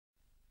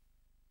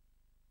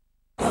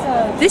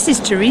This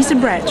is Teresa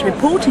Brett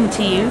reporting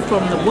to you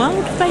from the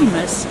world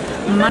famous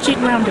Magic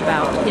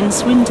Roundabout in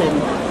Swindon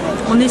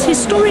on this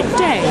historic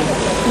day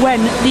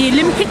when the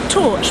Olympic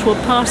torch will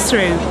pass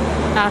through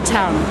our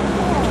town.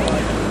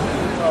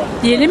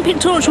 The Olympic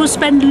torch will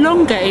spend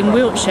longer in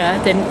Wiltshire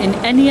than in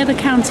any other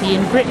county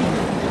in Britain.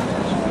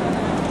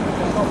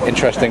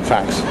 Interesting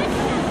facts.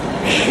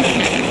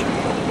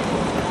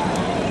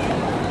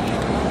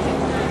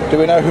 Do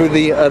we know who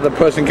the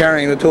person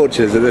carrying the torch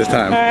is at this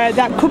time?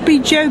 That could be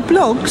Joe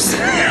Bloggs.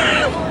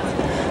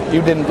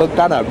 You didn't look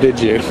that up, did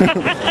you? Oh,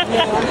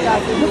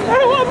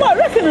 I might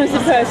recognise the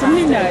person,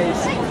 who knows?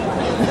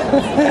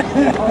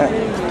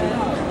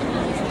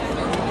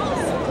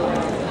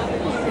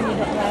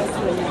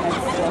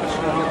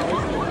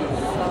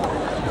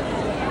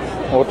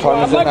 What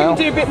time is it now? I might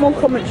do a bit more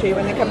commentary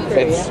when they come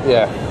through.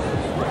 Yeah.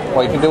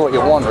 Well, you can do what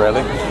you want,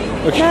 really.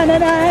 Na na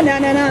na na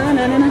na na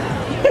na na.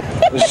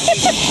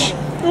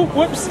 Oh,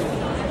 whoops.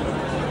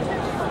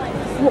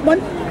 What one?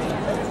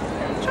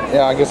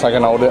 Yeah, I guess I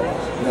can hold it.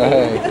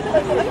 Hey.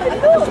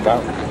 Just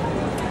about.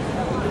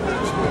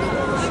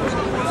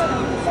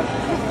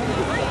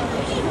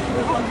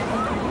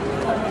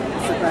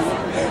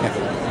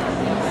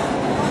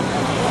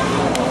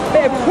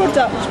 Bit of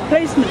product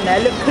placement there.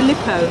 Look,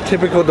 Calippo.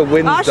 Typical. The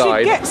wind's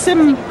died.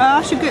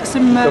 I should get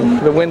some.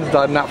 The wind's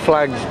died and that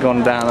flag's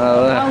gone down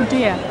over there. Oh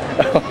dear.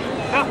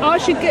 I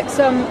should get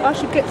some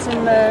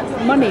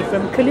money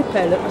from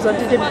Calippo because I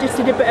just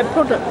did a bit of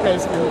product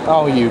placement.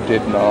 Oh, you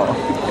did not.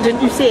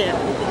 Didn't you see it?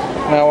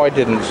 No, I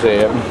didn't see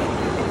it.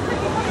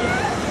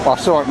 Well, I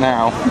saw it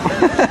now.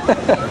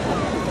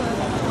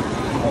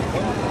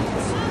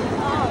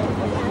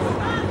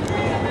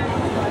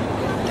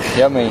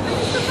 Yummy.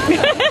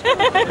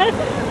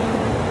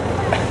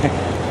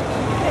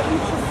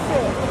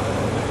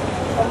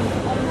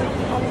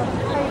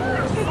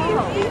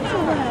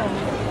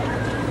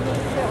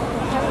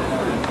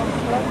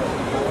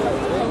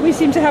 We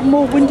seem to have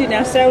more wind in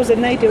our sails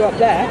than they do up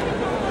there.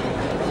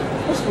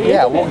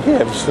 Yeah, what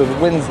gives? The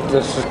wind's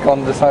just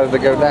decided to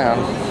go down.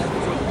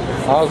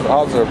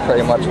 Ours are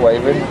pretty much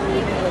waving.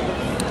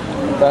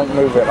 Don't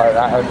move it like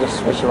that, I'll just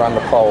swish around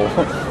the pole.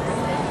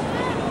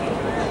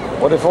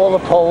 What if all the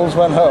poles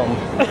went home?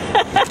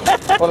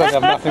 Well, they'd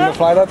have nothing to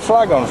fly that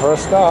flag on for a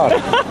start.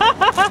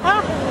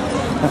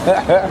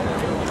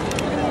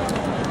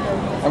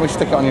 Let me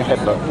stick it on your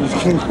head, look.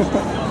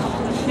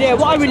 Yeah,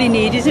 what I really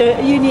need is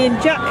a Union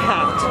Jack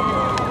hat.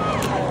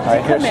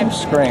 I hear some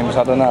screams,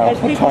 I don't know.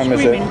 What time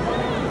is it?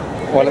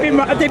 Well,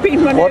 they've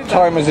been run what over.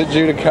 time is it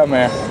due to come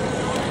here?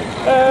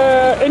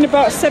 In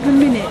about 7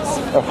 minutes.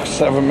 Oh,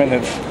 7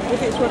 minutes.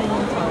 If it's running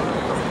on time.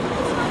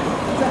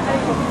 Is that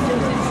helicopter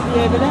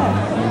over there?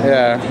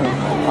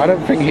 Yeah, I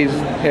don't think he's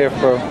here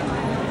for...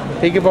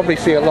 He could probably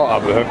see a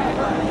lot of it.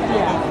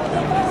 Yeah.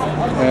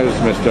 There's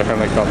Mr.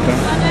 Helicopter.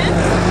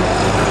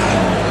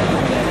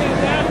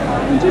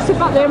 I'm just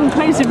about there and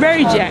planes are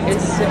very jet.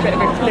 It's a bit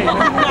of a clue.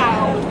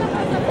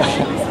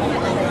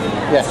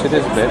 Yes, it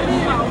is a bit.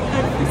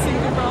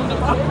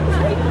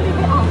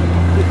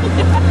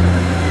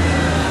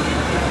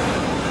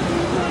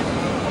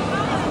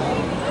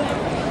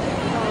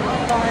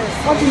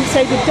 I didn't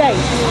say the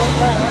date.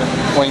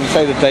 Well, you can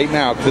say the date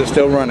now because it's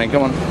still running.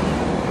 Come on.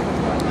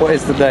 What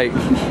is the date?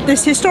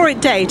 This historic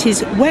date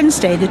is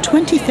Wednesday, the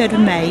 23rd of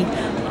May,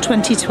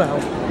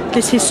 2012.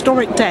 This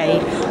historic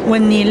day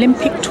when the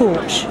Olympic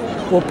torch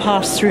will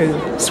pass through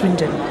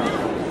Swindon.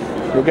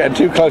 You're getting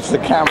too close to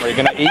the camera. You're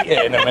going to eat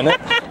it in a minute.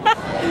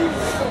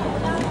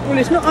 Well,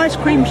 it's not ice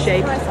cream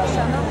shaped.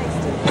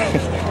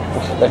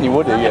 Then you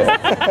would eat it.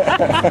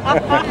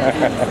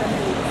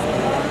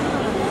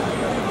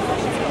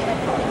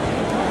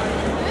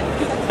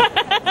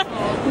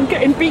 I'm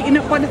getting beaten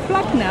up by the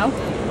flag now.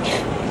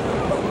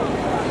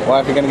 Why,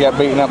 if you're going to get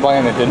beaten up by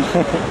anything?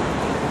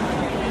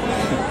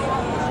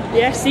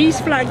 Yes, these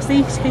flags,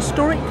 these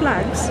historic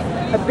flags,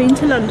 have been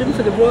to London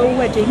for the royal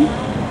wedding.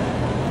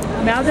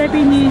 Now they're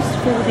being used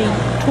for the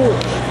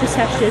torch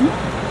procession,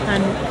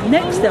 and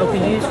next they'll be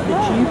used for the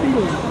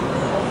Jubilee.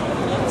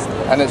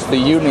 And it's the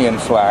Union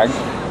flag.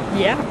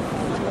 Yeah.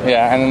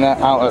 Yeah, and then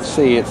out at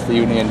sea it's the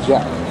Union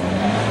Jack.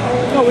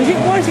 Oh,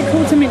 why is it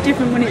called something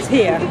different when it's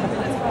here?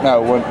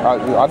 No,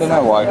 I don't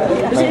know why.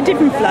 Is it a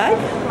different flag?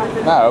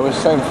 No, it was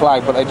the same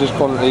flag, but they just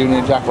call it the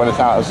Union Jack when it's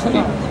out at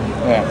sea.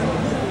 Yeah.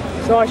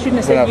 So I shouldn't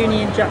have said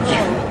Union Jack.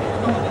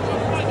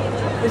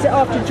 Was it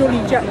after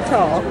Jolly Jack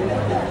Tar?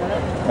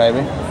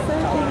 Maybe.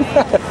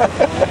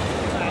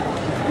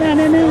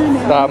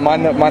 No.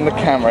 Mind the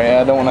camera,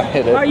 yeah, I don't want to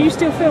hit it. Are you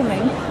still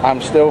filming?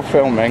 I'm still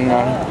filming.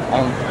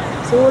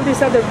 So all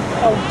this other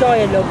old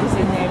dialogue is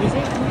in there, is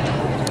it?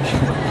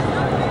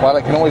 Well,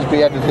 it can always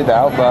be edited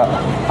out, but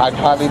I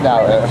highly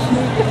doubt it.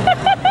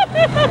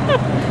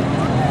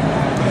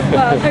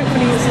 Well,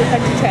 hopefully it's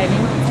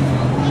entertaining.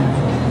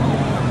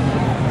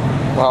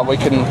 Well, we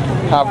can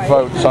have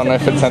votes on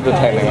if it's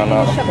entertaining or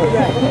not.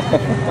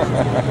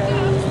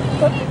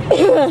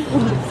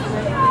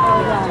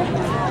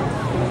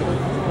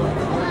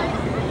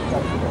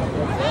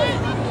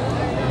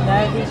 No,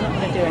 he's not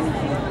going to do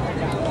anything.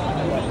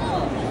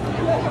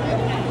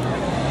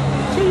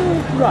 To your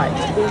right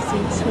is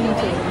the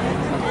Swindon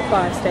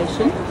fire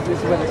station.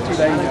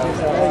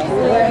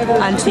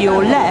 And to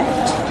your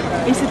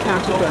left is the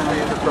county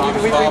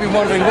ground. We've been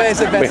wondering where's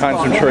the best behind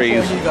some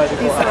trees.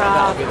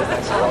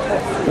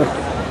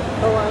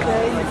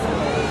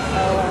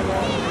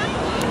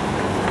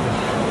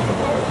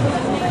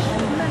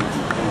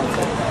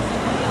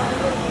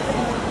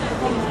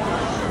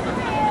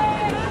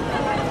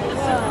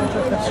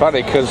 It's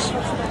funny because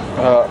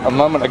a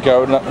moment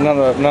ago none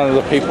of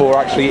the people were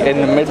actually in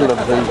the middle of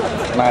the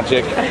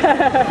magic,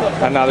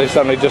 and now they're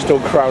suddenly just all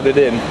crowded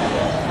in.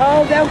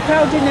 Oh, they'll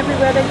crowd in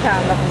everywhere they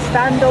can. They can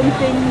stand on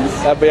things.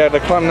 They'll be able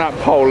to climb that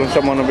pole and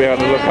someone will be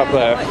able to look up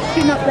there.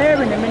 Soon up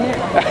there in a minute.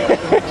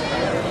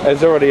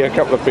 There's already a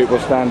couple of people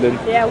standing.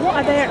 Yeah, what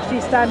are they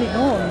actually standing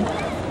on?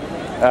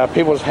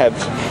 People's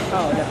heads.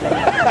 Oh, lovely.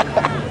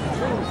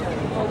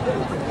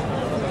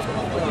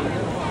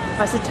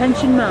 As the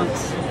tension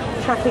mounts,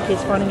 traffic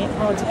is finding it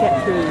hard to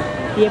get through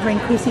the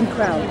ever-increasing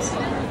crowds.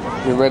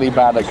 You're really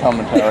bad at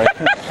commentary.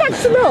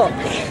 Thanks a lot.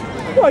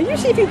 Well, you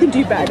see if you can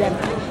do better then.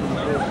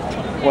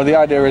 Well, the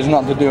idea is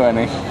not to do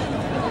any.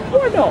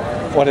 Why not?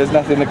 Well, there's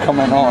nothing to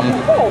comment on.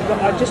 Oh,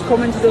 but I just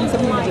commented on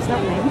something that is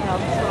happening.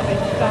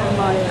 Oh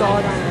my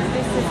God.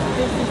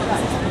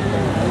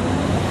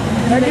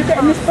 Are you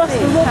getting this bus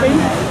for Robin?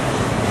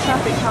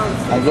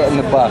 I'm getting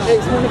the bus.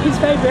 It's one of his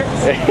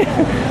favourites.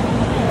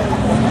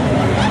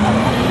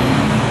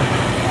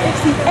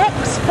 It's the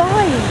X5.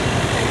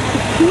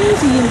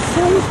 Jacuzzi in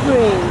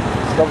Salisbury.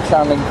 Stop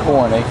sounding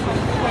corny.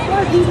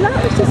 Well, he's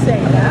allowed to say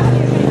that.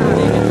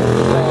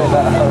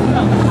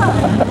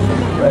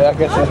 I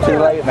guess it's too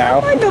late now.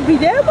 I might not be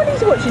there when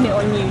he's watching it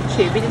on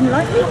YouTube. He didn't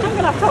like me. I'm going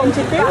to have to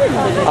interfere with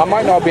him. I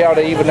might not be able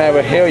to even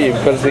ever hear you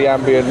because of the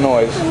ambient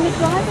noise.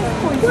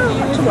 Well,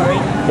 not to worry.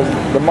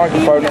 The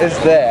microphone is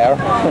there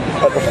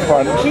at the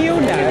front. He'll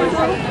know.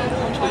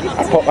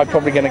 I'm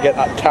probably going to get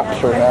that tap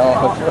through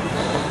now.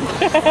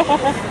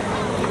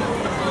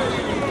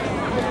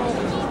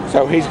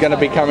 So he's going to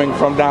be coming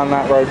from down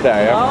that road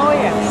there, yeah? Oh,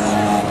 yes.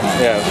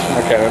 Yes,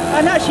 okay.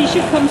 And actually, he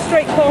should come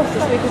straight past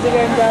us because they're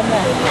going down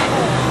there.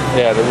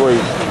 Yeah, the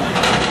route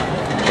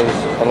is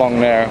along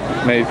there,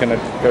 and then he's going to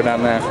go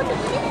down there.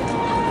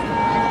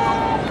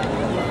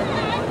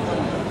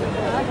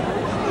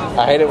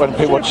 I hate it when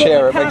people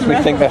cheer, it makes me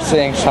think they're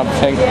seeing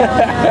something. Yeah,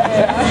 I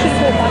know. I should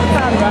put my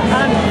camera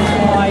and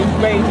my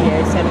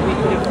radio so that we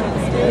could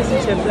listen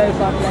to a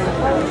blow-by-blow.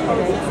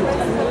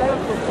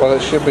 Well,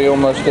 it should be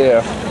almost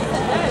here.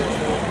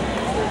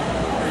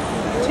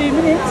 2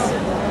 minutes.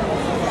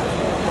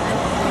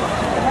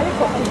 The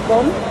helicopter's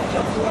gone.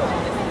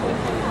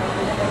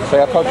 See, I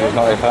told you it's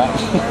not like that.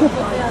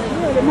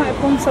 Yeah, they might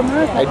have gone somewhere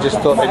else. I just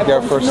thought they'd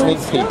go for a sneak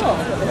peek.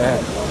 Yeah.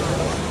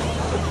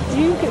 Do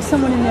you get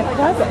someone in their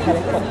private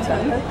helicopter?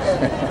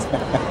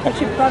 Put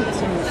your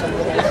fronts in or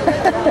something.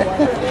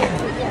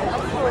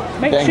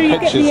 Make Getting sure you get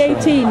the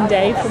pictures 18,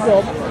 Dave, for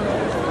Rob.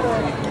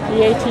 The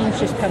 18's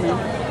just come in.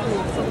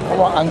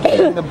 Oh, I'm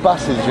getting the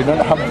buses, you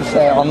don't have to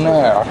say it on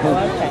there. Oh,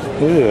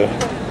 okay. Ugh.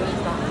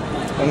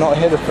 I'm not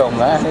here to film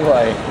that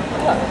anyway.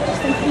 Well,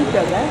 just think he'd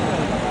go there.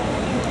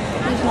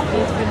 He's not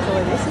here to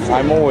enjoy this, is he?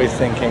 I'm always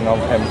thinking of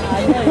him. I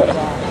know you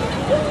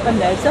are. And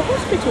there's the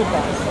hospital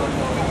bus.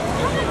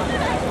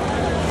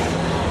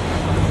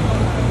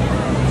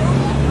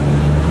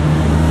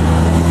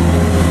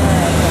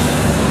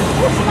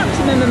 What's the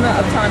maximum amount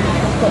of time you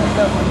can put a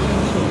film on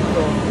YouTube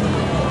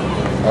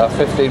for?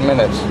 15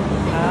 minutes.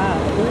 Ah,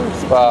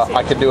 ooh, But 66.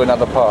 I could do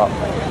another part.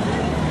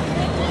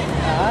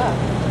 Ah.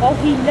 Oh,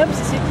 he loves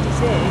 66.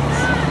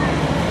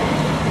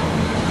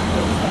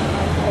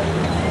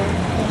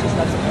 He just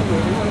loves it,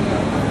 really.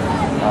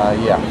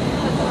 Yeah.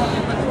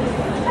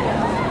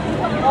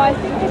 Oh, I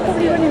think they're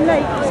probably running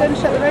late because they haven't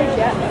shut the road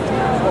yet.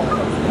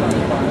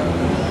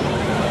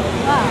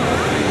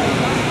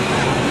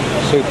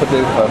 Super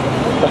duper.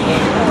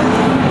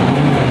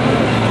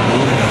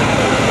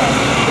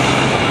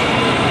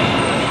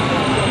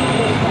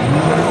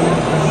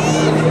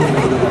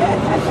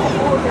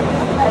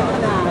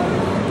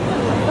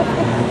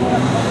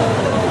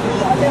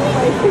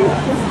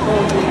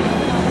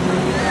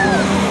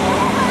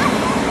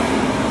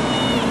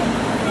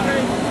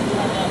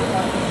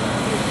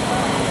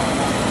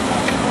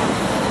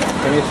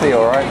 Can you see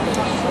all right?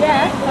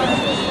 Yeah.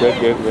 Good,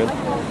 good, good.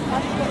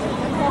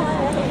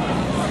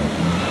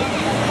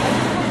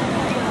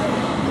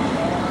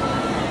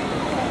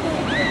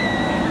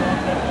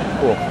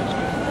 Cool.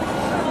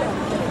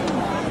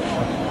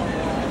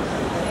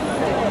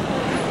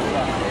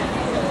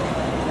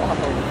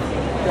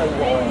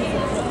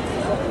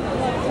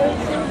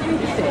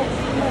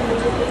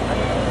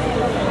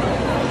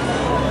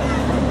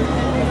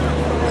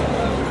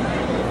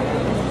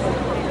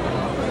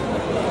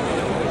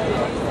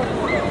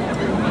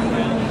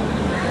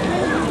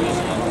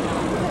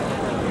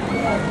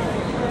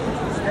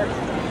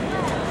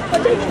 I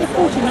don't think it's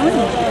 49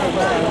 yet.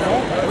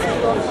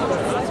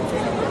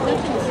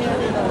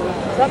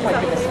 That might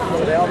be this.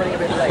 They are running a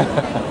bit late.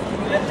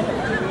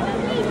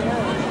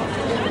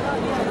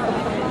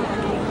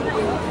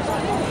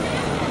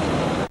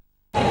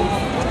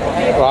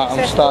 Right,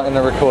 I'm starting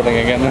the recording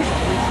again.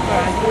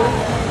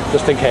 Right.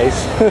 Just in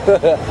case. Right, don't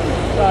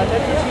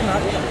do too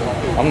much.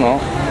 I'm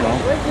not.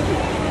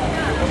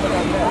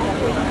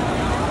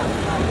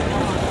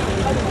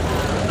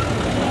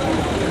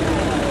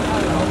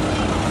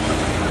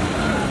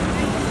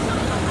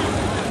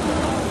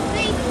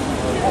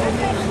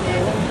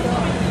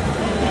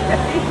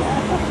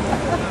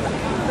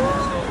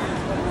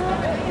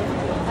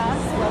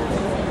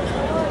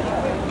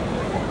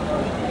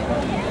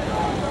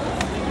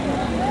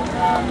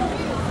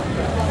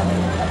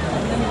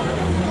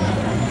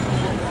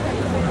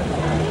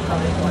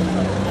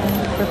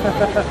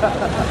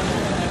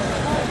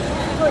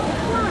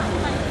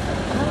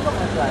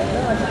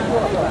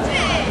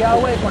 Yeah,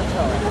 I'll wait one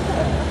time.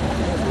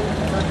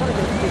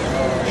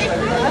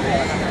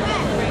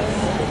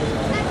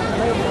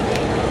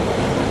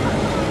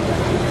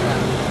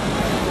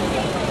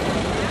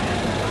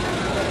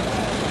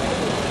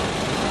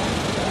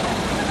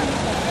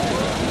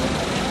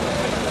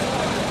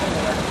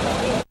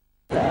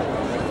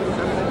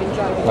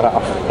 Without a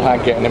flag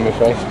getting in my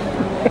face.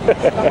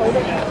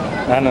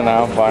 No,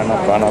 I'm fine,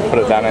 I'll put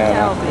it down here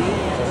now.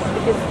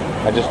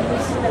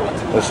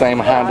 The same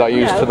hand I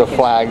use for the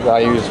flag, I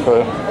use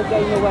for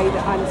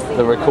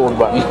the record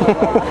button.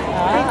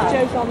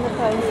 Joe's on the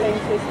phone saying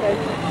to his friend,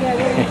 yeah,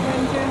 we're in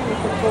Germany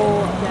for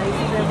 4 days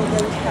and then we'll go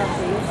to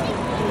cafes.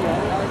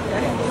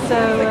 So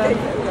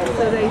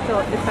they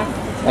thought the fact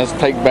Let's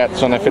take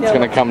bets on if it's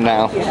going to come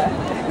now.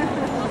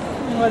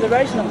 Well, the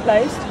road's not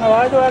closed.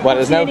 Well,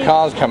 there's no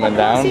cars coming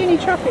down. I don't see any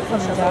traffic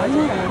coming down.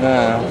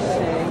 No.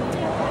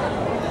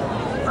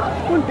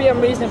 It wouldn't be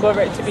unreasonable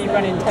for it to be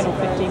running 10 or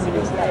 15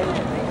 minutes late.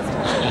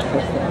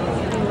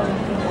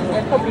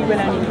 They probably will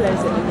only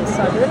close it on this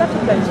side. They'll have to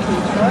close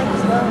Street right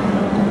as well.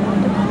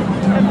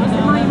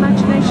 in my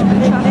imagination, the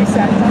traffic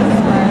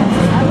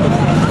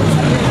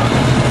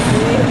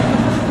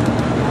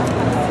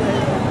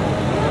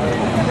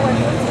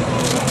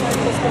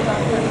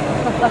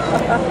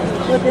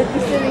well, they'd be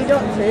silly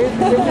not to, because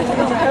they're just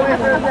going to come in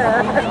from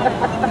there.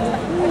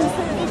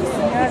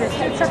 Yeah,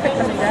 there's traffic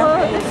coming down.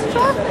 Oh, there's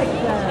traffic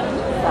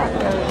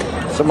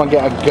there. Someone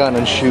get a gun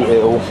and shoot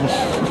it all.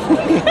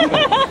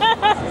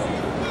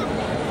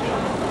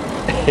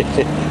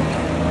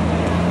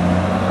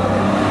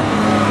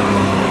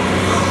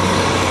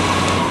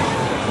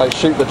 Like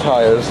shoot the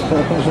tyres. They're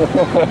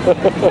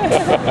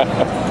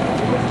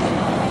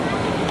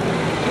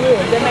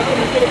making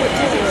me feel a bit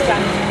dizzy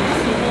standing.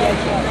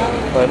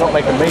 Well, they're not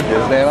making me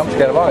Disney and I'm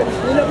scared of heights.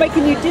 They're not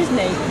making you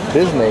Disney?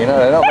 Disney? No,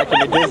 they're not making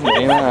me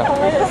Disney, no.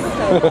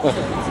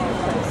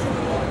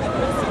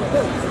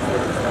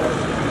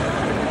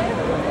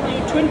 You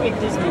twin with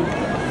Disney?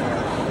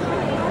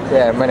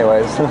 Yeah, in many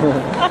ways.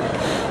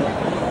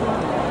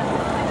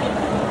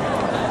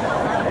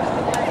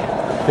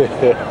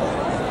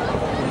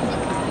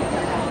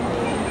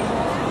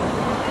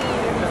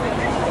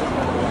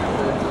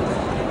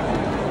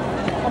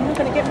 I'm not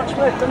going to get much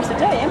work done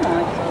today, am I?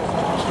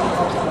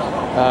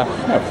 No.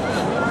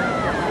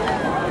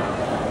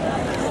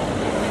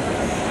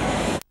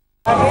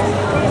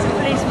 Here's a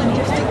policeman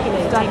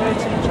gesticulating.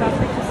 Diverting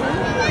traffic.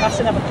 That's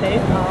another clue.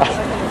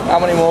 How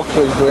many more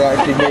clues do we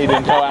actually need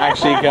until it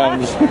actually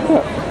comes?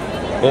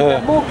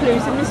 More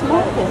clues than Miss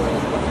Marple.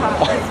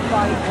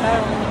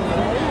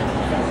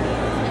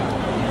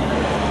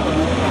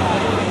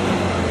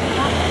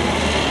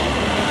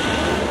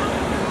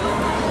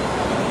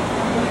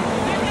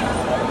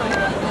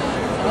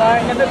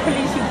 Right, another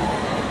police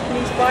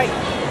bike.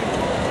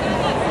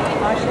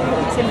 I should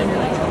think it's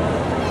imminent.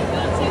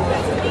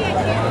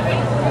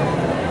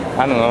 I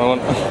don't know.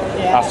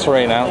 Yeah. That's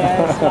three now.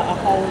 Yeah, it's like a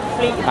whole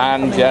fleet.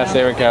 And yes,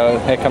 here we go.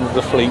 Here comes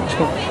the fleet.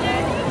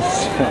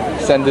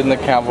 Sending the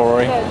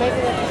cavalry. Are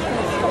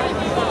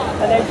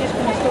they just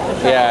going to stop the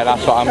traffic? Yeah,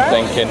 that's what I'm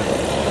thinking.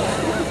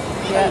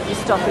 Yeah, you're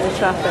stopping the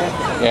traffic.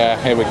 Yeah,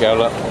 here we go,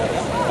 look.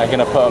 They're going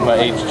to put them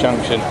at each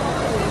junction.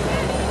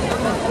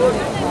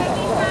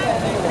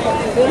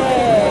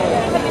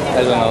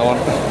 There's another one.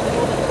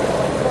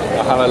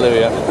 Oh,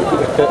 hallelujah.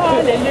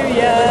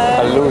 Hallelujah.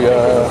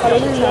 Hallelujah.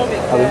 Hallelujah.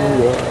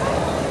 Hallelujah.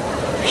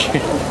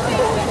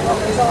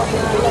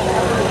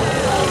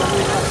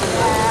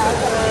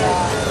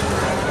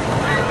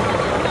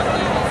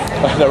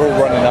 They're all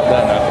running up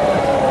there now.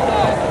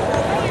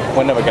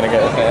 We're never going to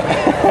get us there.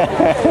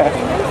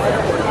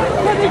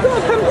 Well, they've got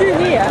to come through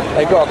here.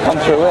 They've got to come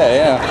through here,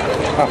 yeah.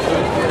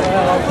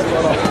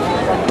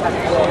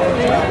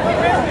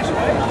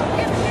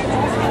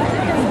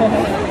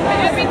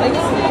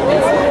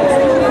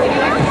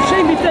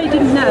 Shame if they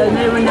didn't know and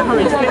they were in a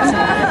hurry to get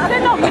somewhere. They're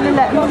not going to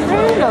let them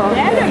through, though.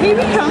 Yeah, look, here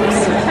he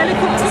comes.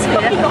 Helicopter's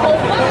here. The whole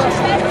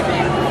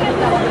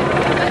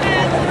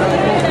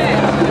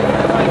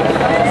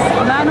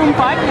man on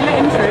bike, they let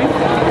him through.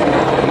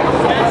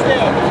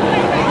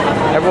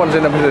 Everyone's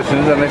in a position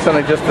and they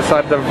suddenly just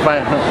decide to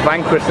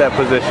vanquish their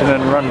position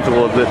and run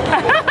towards it.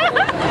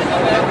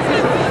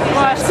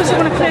 Well, it's because I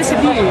want a closer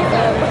view.